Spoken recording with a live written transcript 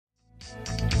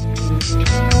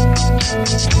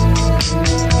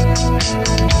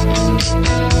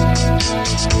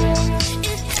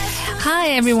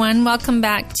Hi, everyone. Welcome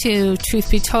back to Truth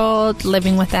Be Told,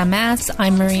 Living with MS.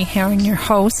 I'm Marie Herron, your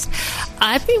host.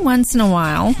 Every once in a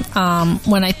while,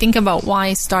 when I think about why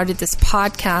I started this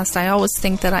podcast, I always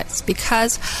think that it's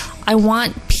because I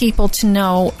want people to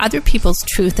know other people's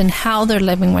truth and how they're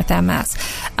living with MS.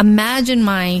 Imagine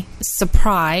my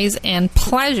surprise and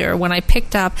pleasure when I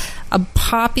picked up a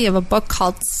copy of a book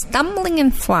called Stumbling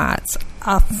in Flats,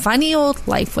 A Funny Old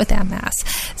Life with MS.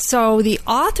 So the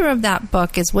author of that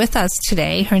book is with us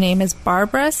today. Her name is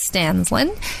Barbara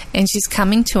Stansland, and she's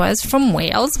coming to us from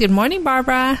Wales. Good morning,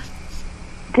 Barbara.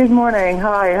 Good morning.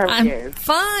 Hi, how are you?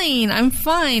 I'm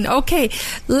fine. Okay,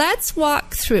 let's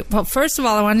walk through. Well, first of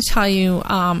all, I want to tell you,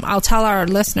 I'll tell our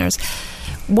listeners,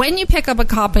 when you pick up a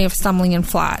copy of Stumbling in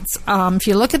Flats, if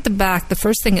you look at the back, the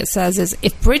first thing it says is,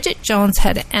 if Bridget Jones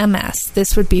had MS,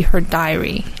 this would be her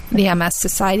diary, the MS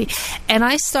Society. And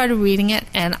I started reading it,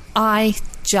 and I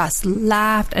just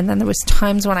laughed, and then there was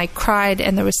times when I cried,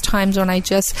 and there was times when I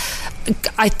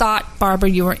thought, Barbara,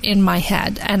 you were in my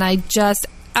head, and I just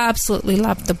absolutely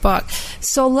loved the book.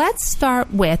 So let's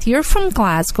start with, you're from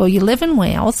Glasgow, you live in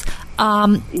Wales.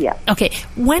 Yeah. Okay,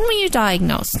 when were you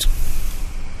diagnosed?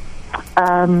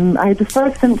 I had the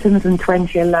first symptoms in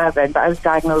 2011, but I was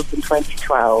diagnosed in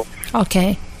 2012.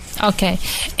 Okay.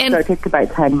 And so it took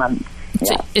about 10 months.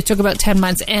 Yeah. It took about 10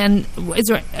 months. And was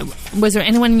there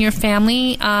anyone in your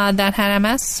family that had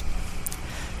MS?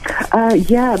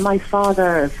 Yeah, my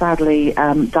father sadly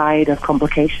died of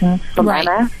complications from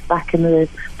MS back in the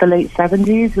late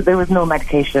 70s. There was no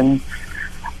medication,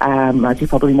 as you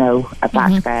probably know,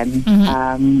 back then.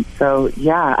 Mm-hmm. So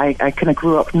yeah, I kind of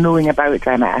grew up knowing about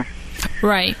MS.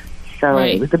 Right. So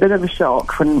it was a bit of a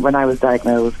shock when I was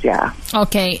diagnosed. Yeah.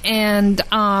 Okay, and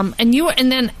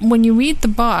then when you read the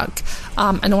book,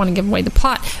 I don't want to give away the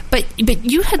plot, but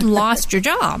you had lost your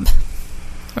job,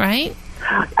 right?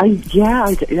 I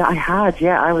had.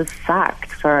 I was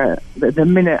sacked for the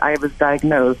minute I was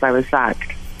diagnosed. I was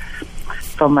sacked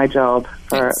from my job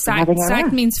for having MS.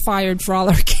 Sacked means fired for all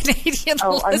our Canadian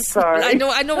listeners. I'm sorry. I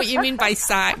know what you mean by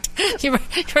sacked. You're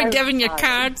giving your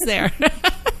cards there.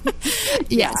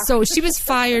 Yeah. So she was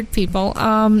fired, people.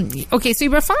 Okay, so you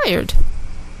were fired.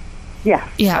 Yeah.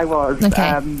 I was.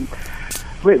 Okay.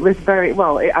 It was very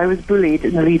well. I was bullied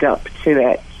in the lead up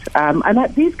to it.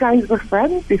 And these guys were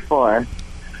friends before.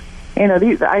 You know,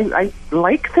 I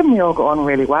liked them. We all got on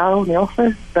really well in the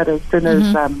office. But as soon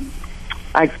as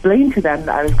I explained to them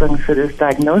that I was going through this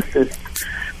diagnosis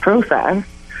process,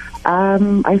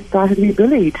 I started to be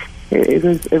bullied. It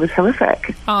was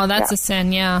horrific. Oh, that's a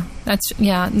sin. Yeah, but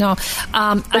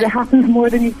it happens more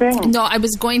than you think. No, I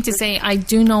was going to say, I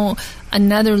do know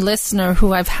another listener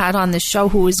who I've had on the show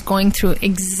who is going through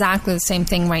exactly the same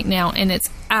thing right now, and it's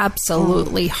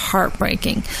absolutely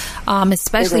heartbreaking,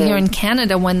 especially here in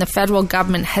Canada, when the federal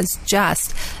government has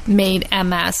just made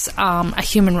MS a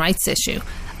human rights issue.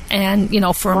 And, you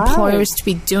know, for employers to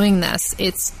be doing this,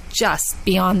 it's just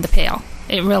beyond the pale.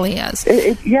 It really is.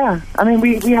 Yeah. I mean,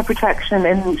 we have protection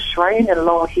enshrined in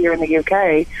law here in the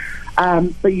UK,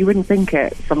 but you wouldn't think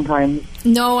it sometimes.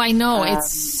 No, I know.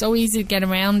 It's so easy to get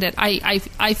around it.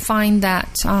 I find that,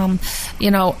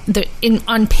 you know,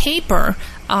 on paper,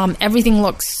 everything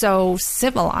looks so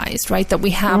civilized, right, that we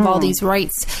have all these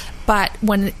rights. But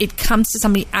when it comes to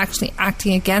somebody actually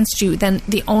acting against you, then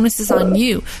the onus is on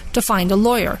you to find a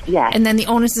lawyer. Yes. And then the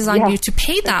onus is on you to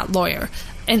pay that lawyer,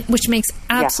 and which makes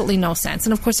absolutely no sense.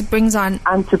 And, of course, it brings on...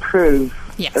 And to prove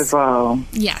as well.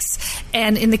 Yes.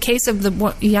 And in the case of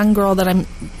the young girl that I'm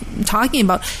talking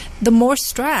about, the more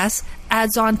stress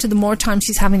adds on to the more time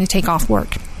she's having to take off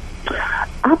work.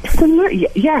 Absolutely.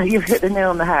 Yeah, you've hit the nail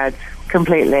on the head.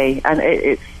 Completely. And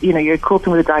it's, you know, you're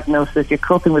coping with a diagnosis, you're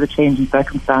coping with a change in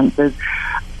circumstances,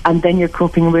 and then you're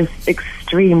coping with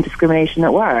extreme discrimination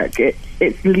at work.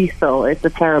 It's lethal. It's a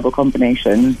terrible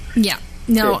combination. Yeah.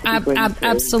 No,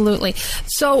 absolutely.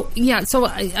 So,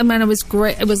 I mean, it was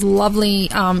great. It was lovely,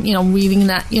 you know, reading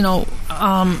that, you know,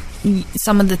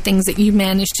 some of the things that you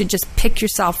managed to just pick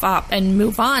yourself up and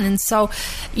move on. And so,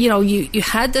 you know, you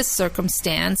had this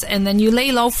circumstance, and then you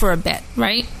lay low for a bit,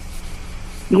 right?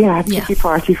 Yeah, pity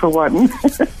party for one.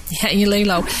 Yeah, you lay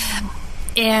low.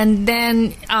 And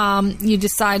then you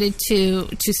decided to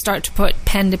start to put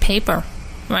pen to paper,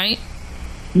 right?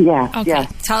 Yeah. Okay. Yeah.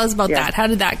 Tell us about that. How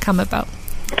did that come about?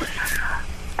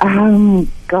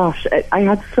 Gosh, I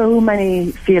had so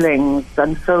many feelings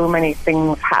and so many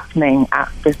things happening at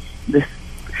this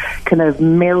kind of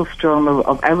maelstrom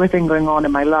of everything going on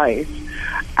in my life.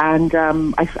 And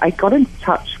I got in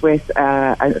touch with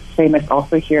a famous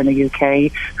author here in the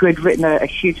UK who had written a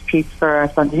huge piece for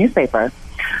a Sunday newspaper.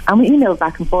 And we emailed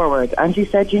back and forward. And she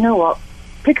said, you know what,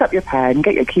 pick up your pen,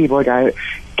 get your keyboard out,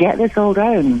 get this all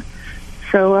down.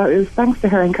 So it was thanks to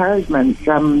her encouragement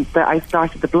that I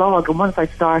started the blog. And once I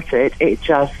started, it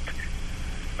just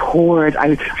poured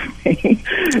out of me.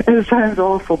 It sounds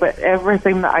awful, but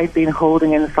everything that I'd been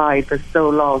holding inside for so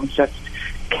long just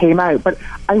came out. But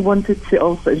I wanted to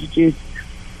also introduce,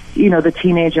 the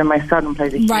teenager, my son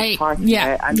plays a huge part in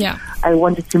it. And I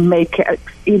wanted to make it,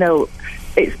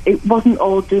 it wasn't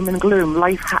all doom and gloom.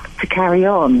 Life had to carry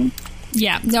on.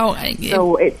 Yeah, no.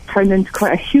 So it turned into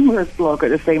quite a humorous blog at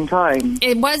the same time.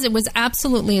 It was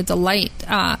absolutely a delight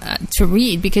to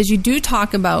read, because you do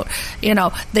talk about,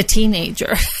 the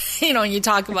teenager. You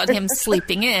talk about him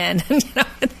sleeping in.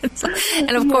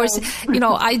 And of course,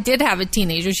 I did have a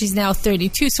teenager. She's now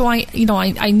 32, so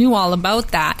I knew all about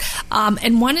that.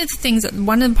 And one of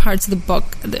the parts of the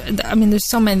book, there's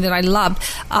so many that I loved,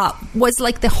 was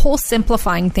like the whole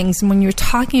simplifying things. And when you're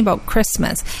talking about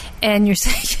Christmas, and you're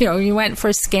saying, you went for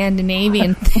a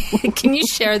Scandinavian thing. Can you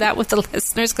share that with the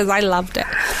listeners? Because I loved it.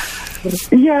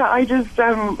 Yeah, I just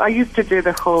I used to do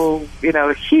the whole,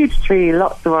 huge tree,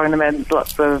 lots of ornaments,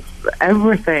 lots of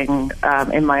everything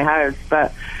in my house.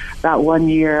 But that one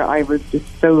year I was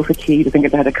just so fatigued. I think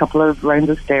I'd had a couple of rounds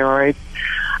of steroids.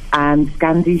 And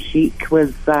Scandi Chic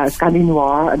was, Scandi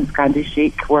Noir and Scandi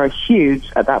Chic were huge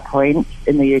at that point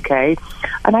in the UK.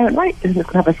 And I went, right, let's going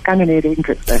to have a Scandinavian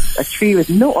Christmas. A tree with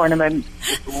no ornaments,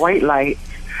 white lights,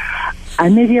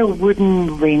 and maybe a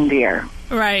wooden reindeer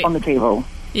on the table.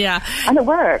 Yeah. And it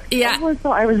worked. Yeah. Everyone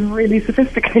thought I was really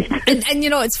sophisticated. And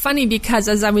it's funny because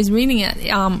as I was reading it,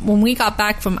 when we got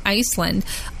back from Iceland,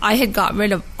 I had got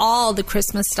rid of all the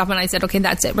Christmas stuff, and I said, okay,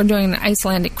 that's it. We're doing an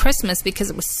Icelandic Christmas, because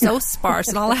it was so sparse,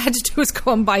 and all I had to do was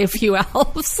go and buy a few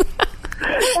elves.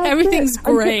 Everything's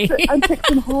grey. And pick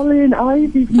some holly and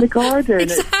ivy from the garden.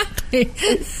 Exactly.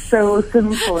 It's so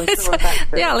simple and so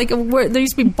effective. Yeah, like there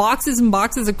used to be boxes and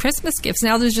boxes of Christmas gifts.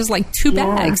 Now there's just like 2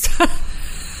 bags.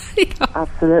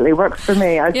 Absolutely works for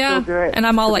me. I still do it, and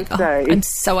I'm all like, I'm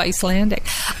so Icelandic.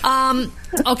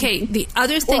 Okay, the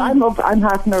other thing. Well, I'm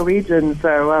half Norwegian,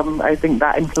 so I think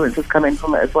that influence has come in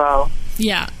from it as well.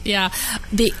 Yeah.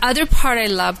 The other part I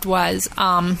loved was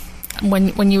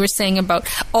when you were saying about.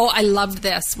 Oh, I loved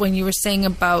this when you were saying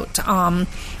about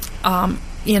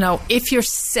if you're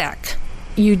sick,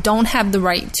 you don't have the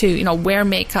right to, wear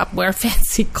makeup, wear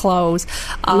fancy clothes.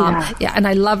 And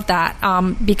I love that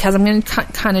because I'm going to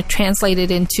kind of translate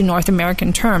it into North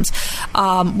American terms,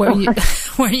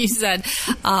 where you said,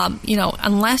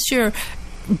 unless you're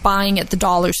buying at the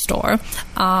dollar store,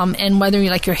 and whether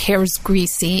your hair is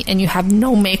greasy and you have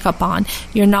no makeup on,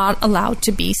 you're not allowed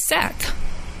to be sick,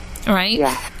 right?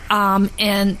 Yeah.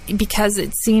 And because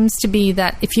it seems to be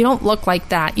that if you don't look like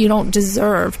that, you don't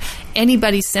deserve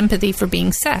anybody's sympathy for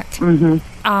being sick.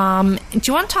 Mm-hmm. Do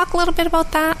you want to talk a little bit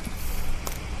about that?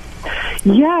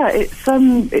 Yeah, it's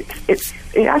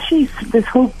actually, this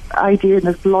whole idea in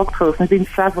this blog post, and there's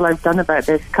been several I've done about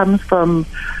this, comes from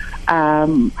I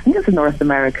think it's a North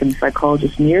American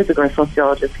psychologist years ago, a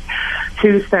sociologist,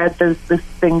 who said there's this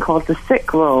thing called the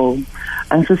sick role,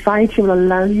 and society will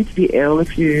allow you to be ill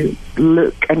if you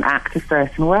look and act a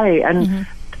certain way. And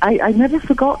I never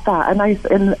forgot that, and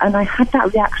I had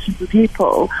that reaction from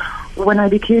people when I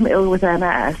became ill with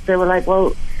MS. They were like,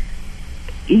 well,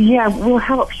 yeah, we'll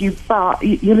help you, but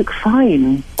you look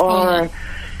fine, or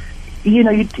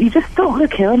you just don't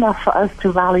look ill enough for us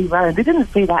to rally round. They didn't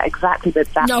say that exactly,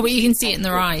 but that. No, but you can see it in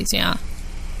their eyes, yeah.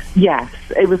 Yes,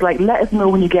 it was like, let us know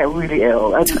when you get really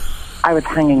ill. And I was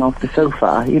hanging off the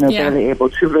sofa, barely able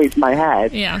to raise my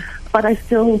head. Yeah. But I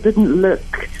still didn't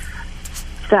look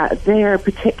that their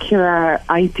particular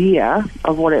idea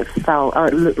of what it felt or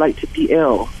it looked like to be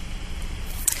ill.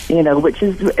 Which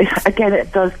is, again,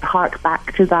 it does hark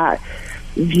back to that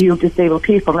view of disabled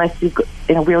people. Unless you've got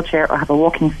in a wheelchair or have a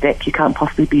walking stick, you can't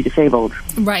possibly be disabled.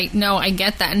 Right. No, I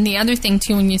get that. And the other thing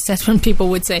too, when you said, when people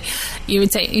would say,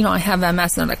 I have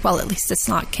MS, and they're like, well, at least it's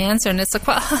not cancer. And it's like,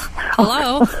 well,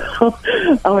 hello.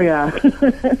 Oh yeah.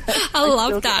 I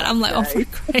love that. I'm like, oh, for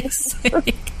Christ's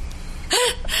sake.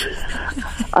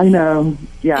 I know.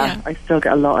 Yeah, I still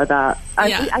get a lot of that.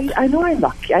 I know I'm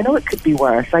lucky. I know it could be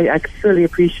worse. I fully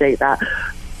appreciate that,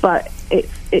 but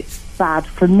it's bad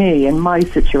for me in my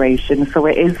situation. So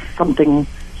it is something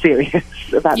serious.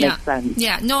 If that makes sense.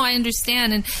 Yeah. No, I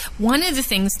understand. And one of the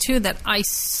things too that I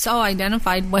so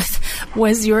identified with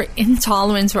was your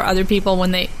intolerance for other people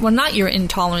when not your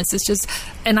intolerance. It's just,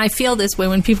 and I feel this way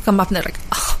when people come up and they're like,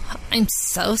 oh, I'm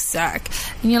so sick.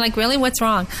 And you're like, really? What's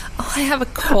wrong? Oh, I have a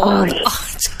cold.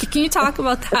 Can you talk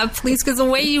about that, please? Because the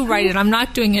way you write it, I'm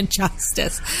not doing it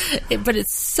justice. But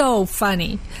it's so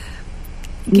funny.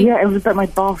 Yeah, it was about my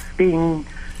boss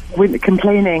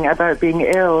complaining about being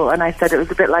ill, and I said it was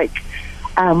a bit like,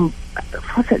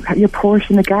 what's it? Your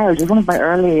Porsche in the garage. It was one of my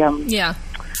early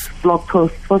blog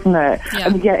posts, wasn't it? Yeah.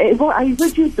 And I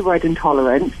would use the word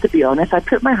intolerance, to be honest. I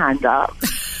put my hand up.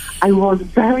 I was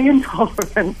very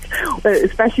intolerant,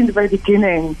 especially in the very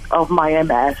beginning of my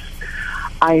MS.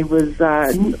 I was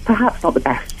perhaps not the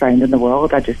best friend in the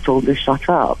world. I just told her, shut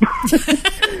up.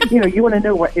 You want to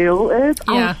know what ill is?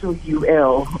 I'll show you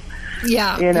ill.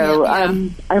 Yeah.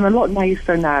 I'm a lot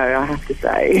nicer now, I have to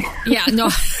say. Yeah, no.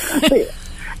 But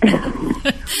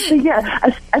yeah,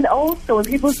 and also when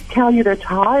people tell you they're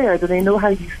tired and they know how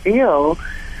you feel,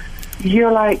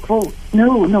 you're like, well,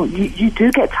 no, you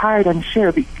do get tired, I'm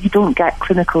sure, but you don't get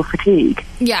clinical fatigue.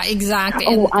 Yeah, exactly.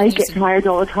 Oh, I get tired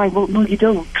all the time. Well, no, you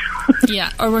don't.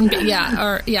 or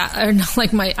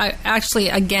like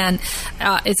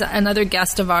is another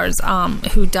guest of ours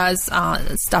who does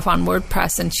stuff on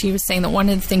WordPress, and she was saying that one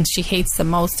of the things she hates the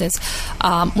most is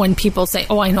when people say,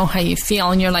 "Oh, I know how you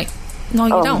feel," and you're like, "No,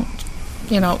 you don't."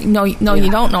 You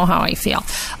don't know how I feel.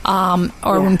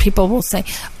 When people will say,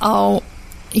 "Oh,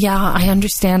 yeah, I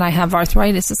understand. I have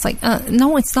arthritis." It's like,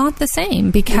 no, it's not the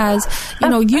same, because you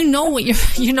know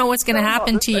what's going to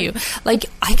happen to you. Like,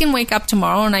 I can wake up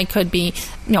tomorrow and I could be,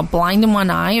 blind in one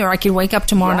eye, or I could wake up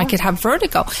tomorrow and I could have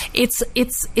vertigo. It's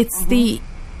the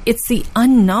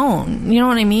unknown. You know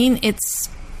what I mean? It's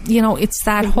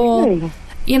that whole,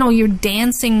 you're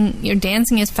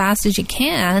dancing as fast as you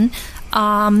can,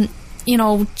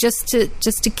 just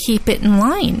to keep it in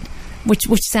line.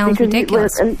 Which sounds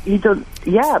ridiculous. It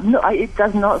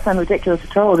does not sound ridiculous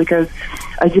at all, because,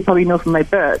 as you probably know from my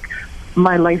book,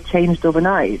 my life changed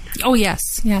overnight. Oh, yes.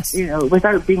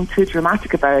 Without being too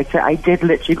dramatic about it, I did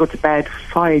literally go to bed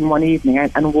fine one evening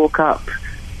and woke up,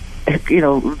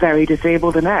 very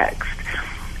disabled the next.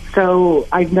 So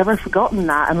I've never forgotten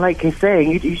that, and like you're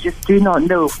saying, you just do not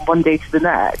know from one day to the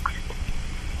next.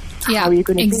 Yeah, how you're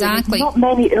going to exactly. There's not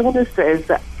many illnesses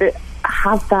that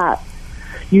have that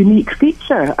unique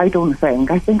feature, I don't think.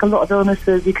 I think a lot of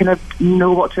illnesses you kind of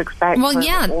know what to expect. Well,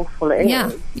 how awful it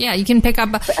is. Yeah, you can pick up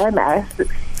MS.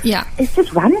 It's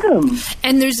just random.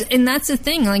 And that's the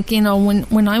thing. Like,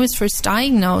 when I was first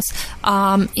diagnosed,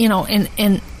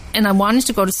 and I wanted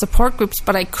to go to support groups,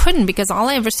 but I couldn't, because all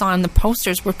I ever saw in the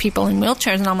posters were people in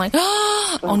wheelchairs, and I'm like,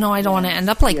 oh no, I don't want to end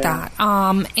up like that.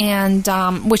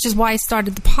 Which is why I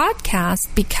started the podcast,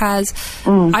 because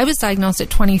I was diagnosed at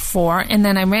 24, and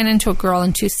then I ran into a girl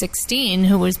in 2016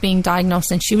 who was being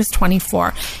diagnosed, and she was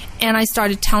 24, and I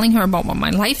started telling her about what my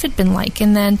life had been like,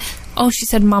 and then, she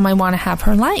said, Mom, I want to have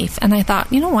her life. And I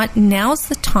thought, you know what, now's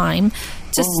the time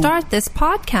to start this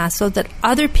podcast so that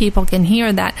other people can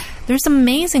hear that there's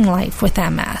amazing life with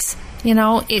MS.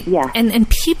 And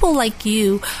people like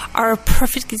you are a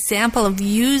perfect example of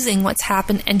using what's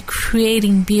happened and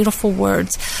creating beautiful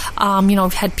words.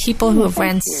 I've had people who have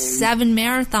ran 7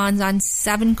 marathons on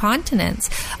 7 continents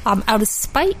out of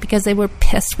spite because they were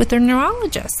pissed with their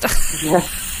neurologist.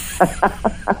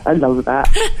 I love that.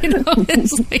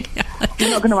 It's like,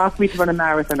 you're not going to ask me to run a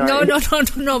marathon, are you?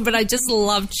 No. But I just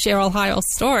loved Cheryl Heil's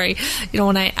story.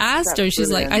 When I asked her, she's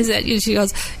brilliant. She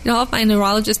goes, if my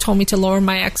neurologist told me to lower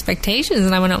my expectations,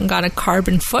 and I went out and got a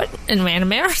carbon foot and ran a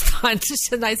marathon.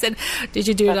 And I said, did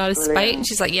you do it out of spite? And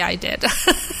she's like, yeah, I did.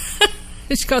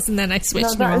 She goes, and then I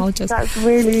switched neurologists. That's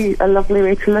really a lovely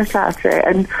way to look at it.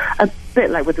 And a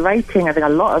bit like with writing, I think a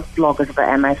lot of bloggers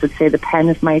about MS would say the pen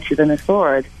is mightier than a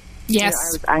sword. Yes.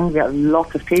 I was angry at a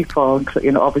lot of people,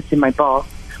 obviously my boss,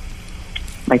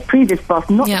 my previous boss,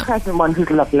 not the present one, who's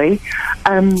lovely.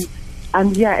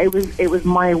 It was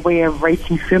my way of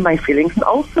writing through my feelings, and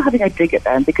also having a dig at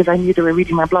them, because I knew they were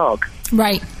reading my blog.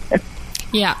 Right.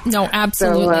 Yeah, no,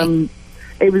 absolutely. So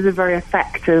it was a very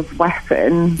effective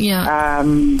weapon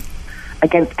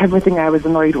against everything I was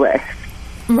annoyed with.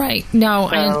 Right. No,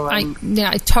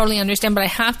 I totally understand. But I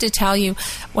have to tell you,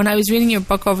 when I was reading your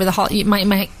book over the holiday,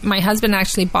 my husband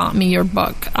actually bought me your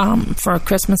book for a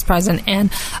Christmas present, and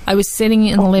I was sitting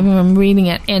in the living room reading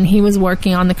it, and he was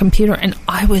working on the computer, and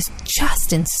I was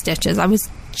just in stitches. I was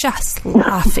just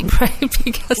laughing, right?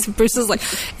 Because Bruce is like,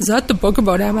 "Is that the book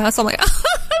about MS?" I'm like,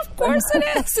 "Of course it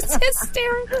is. It's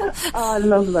hysterical." Oh, I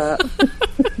love that.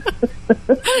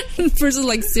 Bruce is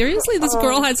like, seriously, this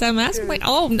girl has MS? I'm like,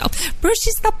 oh no, Bruce,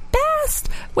 she's the best.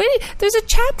 Wait, there's a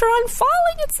chapter on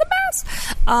falling. It's the best.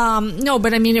 No,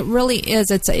 but I mean, it really is.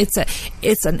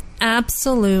 It's an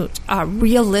absolute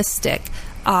realistic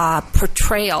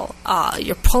portrayal.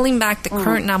 You're pulling back the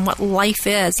curtain on what life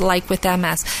is like with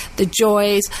MS, the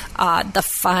joys, the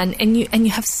fun, and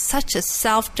you have such a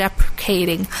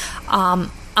self-deprecating,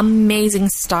 amazing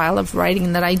style of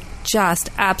writing that I just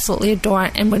absolutely adore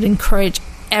and would encourage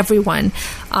everyone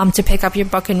to pick up your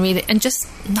book and read it and just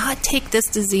not take this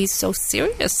disease so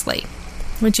seriously.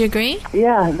 Would you agree?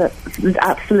 Yeah,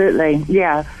 absolutely.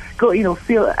 Yeah. Go,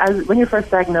 feel as when you're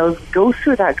first diagnosed, go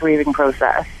through that grieving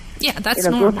process. Yeah, that's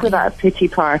normal. Go through that pity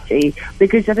party,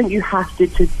 because I think you have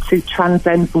to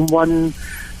transcend from one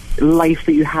life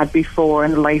that you had before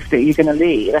and the life that you're going to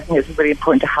lead. I think it's really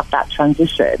important to have that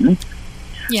transition.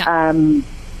 Yeah.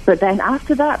 But then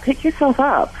after that, pick yourself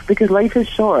up, because life is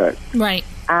short. Right.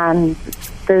 And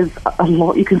there's a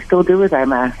lot you can still do with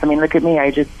MS. I mean, look at me.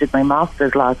 I just did my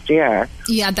master's last year.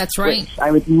 Yeah, that's right. Which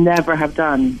I would never have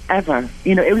done, ever.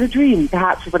 It was a dream,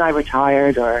 perhaps when I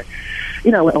retired, or,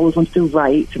 I always wanted to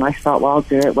write, and I thought, well, I'll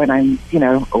do it when I'm,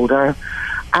 older.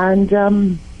 And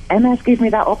MS gave me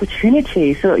that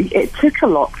opportunity. So it took a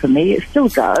lot for me. It still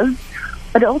does.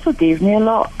 But it also gave me a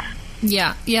lot.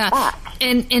 Yeah. Back.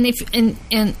 And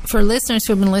for listeners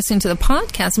who have been listening to the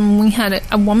podcast, we had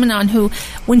a woman on who,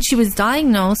 when she was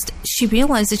diagnosed, she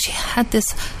realized that she had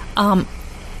this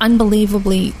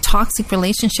unbelievably toxic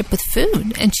relationship with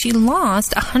food, and she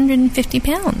lost 150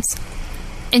 pounds.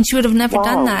 And she would have never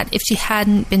done that if she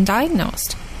hadn't been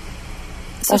diagnosed.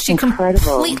 So That's she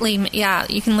incredible. Completely,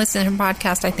 you can listen to her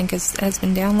podcast, I think has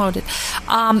been downloaded.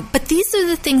 But these are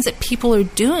the things that people are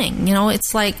doing.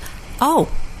 It's like, oh,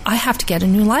 I have to get a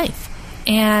new life.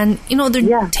 And,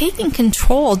 they're taking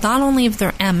control not only of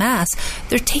their MS,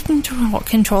 they're taking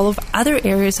control of other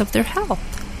areas of their health,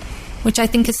 which I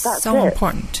think is so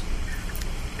important.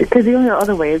 Because the only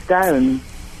other way is down,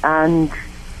 and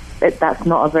that's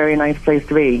not a very nice place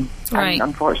to be. Right. And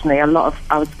unfortunately, I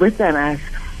was with MS,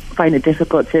 find it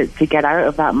difficult to get out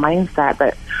of that mindset,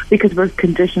 but because we're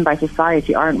conditioned by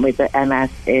society, aren't we, that MS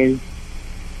is,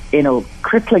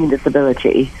 crippling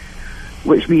disability,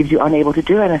 which leaves you unable to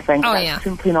do anything. That's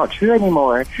simply not true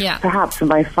anymore. Yeah. Perhaps in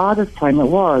my father's time it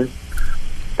was,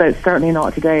 but certainly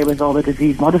not today with all the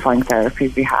disease-modifying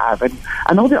therapies we have and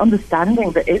all the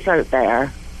understanding that is out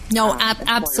there. No,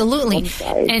 absolutely.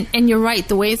 And you're right,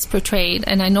 the way it's portrayed,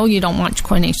 and I know you don't watch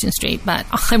Coronation Street, but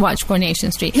I watch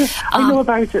Coronation Street. I know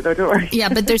about it, though, don't worry. Yeah,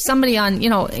 but there's somebody on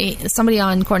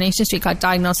Coronation Street got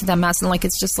diagnosed with MS, and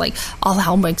it's just like all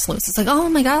hell breaks loose. It's like, oh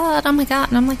my God. And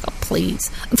I'm like, oh, please.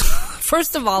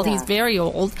 First of all, he's very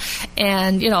old,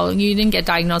 and, you didn't get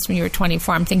diagnosed when you were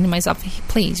 24. I'm thinking to myself,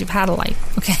 please, you've had a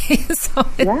life, okay? So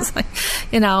it's like,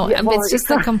 it's just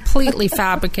completely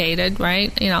fabricated,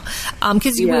 right?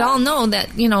 Because we all know that,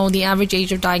 the average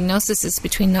age of diagnosis is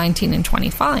between 19 and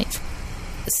 25.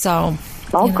 So.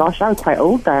 Oh, gosh, I was quite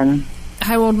old then.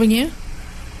 How old were you?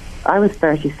 I was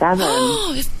 37.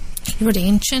 You were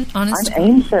ancient, honestly. I'm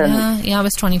ancient. Yeah, I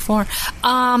was 24.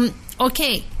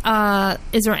 Okay,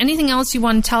 is there anything else you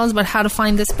want to tell us about how to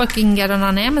find this book? You can get it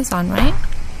on Amazon, right?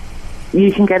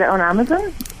 You can get it on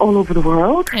Amazon all over the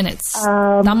world. And it's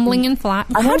Stumbling in Flat.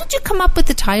 How did you come up with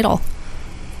the title?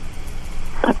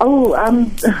 Oh, I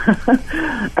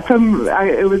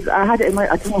had it in my,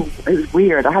 I don't know, it was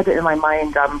weird. I had it in my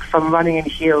mind from running in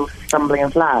heels, stumbling in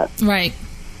flats. Right.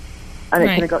 And it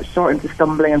kind of got shortened to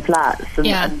Stumbling in Flats.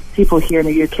 And people here in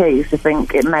the UK used to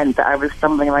think it meant that I was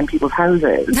stumbling around people's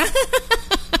houses.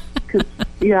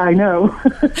 Yeah, I know.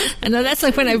 I know, that's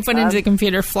like when I put into the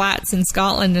computer flats in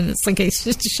Scotland, and it's like it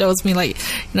just shows me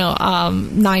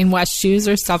 9 West shoes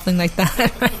or something like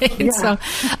that, right? Yeah. So,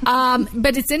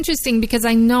 but it's interesting because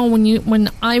I know when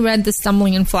I read the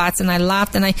Stumbling in Flats, and I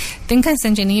laughed, and I think I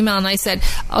sent you an email, and I said,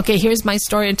 okay, here's my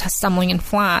story to Stumbling in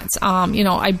Flats.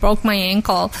 I broke my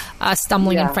ankle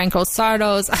stumbling in Franco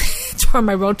Sardo's. I tore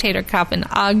my rotator cuff in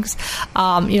Uggs.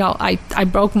 I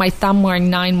broke my thumb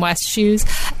wearing 9 West shoes.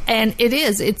 And it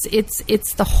is.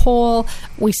 It's the whole.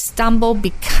 We stumble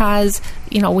because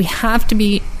we have to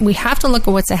look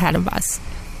at what's ahead of us,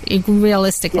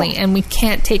 realistically, and we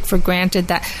can't take for granted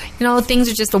that things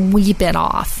are just a wee bit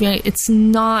off. It's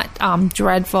not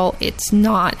dreadful. It's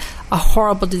not a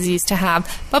horrible disease to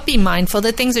have, but be mindful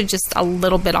that things are just a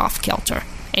little bit off kilter,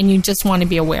 and you just want to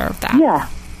be aware of that. Yeah,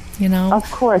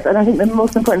 of course. And I think the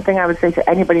most important thing I would say to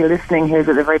anybody listening who's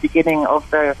at the very beginning of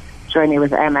their journey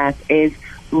with MS is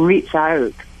reach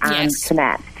out and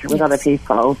connect with other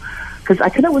people, because I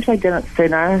kind of wish I'd done it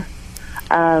sooner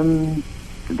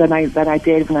than I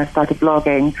did when I started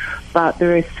blogging. But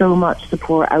there is so much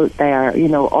support out there,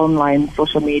 online,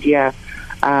 social media,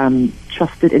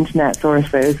 trusted internet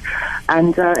sources,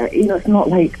 and it's not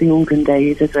like the olden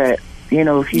days, is it? you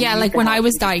know, if you like when I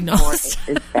was diagnosed.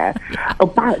 It's there. Oh,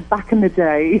 back in the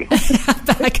day.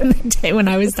 Back in the day when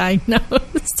I was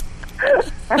diagnosed.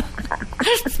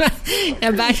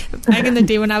 Yeah, back in the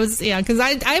day when I was, because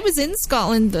I was in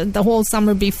Scotland the whole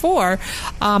summer before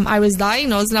I was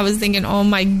diagnosed, and I was thinking, oh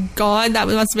my God, that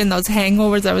must have been those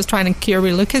hangovers I was trying to cure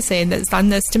with Lucozade that's done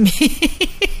this to me.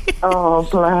 Oh,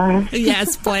 bless.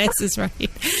 Yes, bless is right.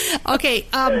 Okay,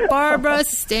 Barbara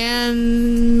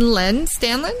Stanslund,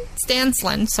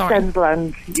 sorry.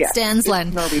 Stansland, yeah.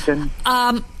 Stansland. Norwegian.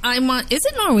 Is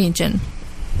it Norwegian?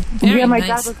 Very my nice.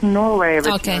 dad was Norway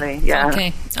originally. Okay.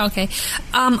 Yeah. Okay.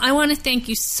 I want to thank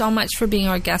you so much for being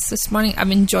our guest this morning.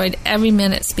 I've enjoyed every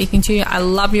minute speaking to you. I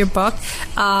love your book,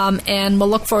 and we'll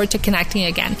look forward to connecting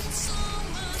again.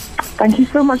 Thank you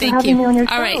so much for having me on your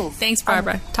show. All right. Thanks,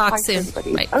 Barbara. Talk soon.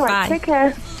 Right. All right. Bye. Take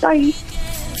care. Bye. It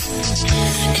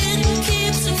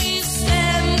keeps me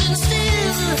standing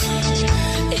still.